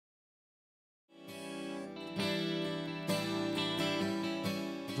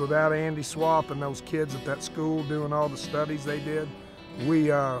without Andy Swap and those kids at that school doing all the studies they did,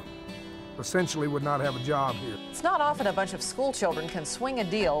 we essentially would not have a job here. It's not often a bunch of school children can swing a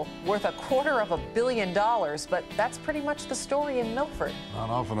deal worth $250 million, but that's pretty much the story in Milford. Not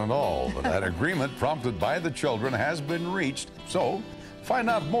often at all, but that agreement prompted by the children has been reached. So, find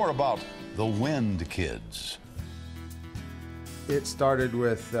out more about the Wind Kids. It started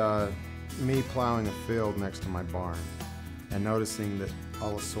with me plowing a field next to my barn and noticing that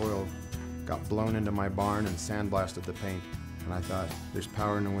all the soil got blown into my barn and sandblasted the paint. And I thought, there's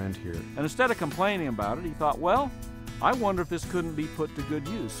power in the wind here. And instead of complaining about it, he thought, well, I wonder if this couldn't be put to good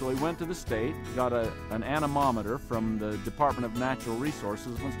use. So he went to the state, got an anemometer from the Department of Natural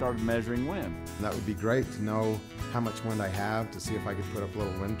Resources and started measuring wind. And that would be great to know how much wind I have, to see if I could put up a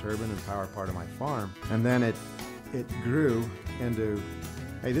little wind turbine and power part of my farm. And then it grew into,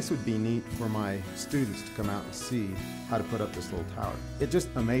 hey, this would be neat for my students to come out and see how to put up this little tower. It just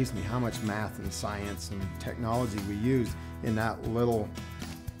amazed me how much math and science and technology we used in that little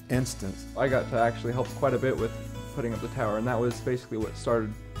instance. I got to actually help quite a bit with putting up the tower, and that was basically what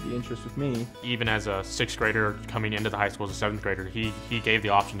started the interest with me. Even as a 6th grader coming into the high school as a 7th grader, he gave the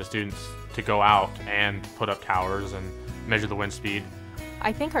option to students to go out and put up towers and measure the wind speed.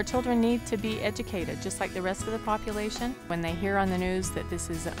 I think our children need to be educated, just like the rest of the population. When they hear on the news that this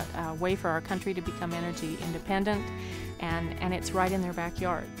is a way for our country to become energy independent, and it's right in their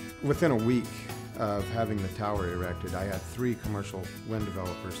backyard. Within a week of having the tower erected, I had 3 commercial wind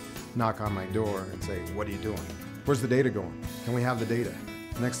developers knock on my door and say, what are you doing? Where's the data going? Can we have the data?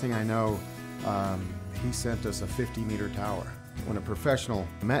 Next thing I know, he sent us a 50-meter tower. When a professional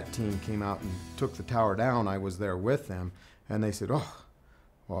Met team came out and took the tower down, I was there with them, and they said, oh,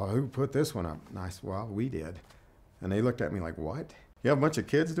 well, who put this one up? And I said, well, we did. And they looked at me like, what? You have a bunch of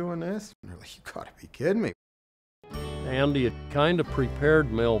kids doing this? And they're like, you gotta be kidding me. Andy had kind of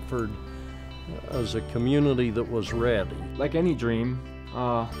prepared Milford as a community that was ready. Like any dream,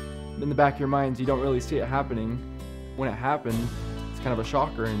 in the back of your minds, you don't really see it happening. When it happened, it's kind of a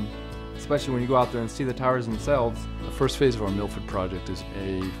shocker, and especially when you go out there and see the towers themselves. The first phase of our Milford project is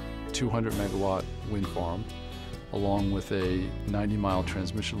a 200 megawatt wind farm along with a 90-mile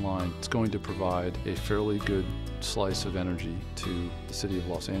transmission line. It's going to provide a fairly good slice of energy to the city of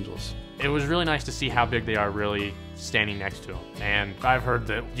Los Angeles. It was really nice to see how big they are really standing next to them. And I've heard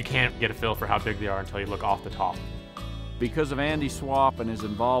that you can't get a feel for how big they are until you look off the top. Because of Andy Swap and his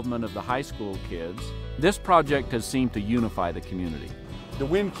involvement of the high school kids, this project has seemed to unify the community. The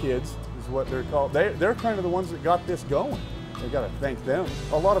Wind Kids is what they're called. They're kind of the ones that got this going. I got to thank them.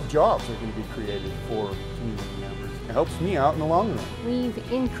 A lot of jobs are going to be created for community members. It helps me out in the long run.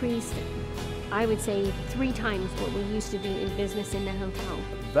 We've increased, I would say, 3 times what we used to do in business in the hotel.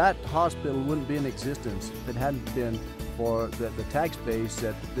 That hospital wouldn't be in existence if it hadn't been for the tax base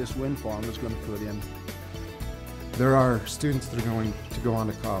that this wind farm was going to put in. There are students that are going to go on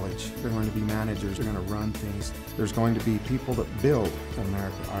to college. They're going to be managers. They're going to run things. There's going to be people that build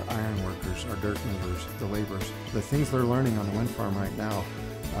America, our iron workers, our dirt movers, the laborers. The things they're learning on the wind farm right now,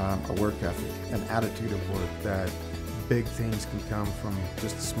 a work ethic, an attitude of work, that big things can come from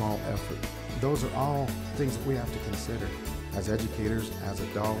just a small effort. Those are all things that we have to consider as educators, as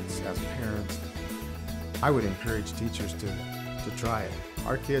adults, as parents. I would encourage teachers to try it.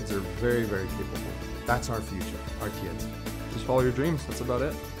 Our kids are very, very capable. That's our future, our kids. Just follow your dreams, that's about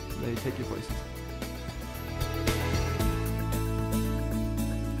it. They take you places.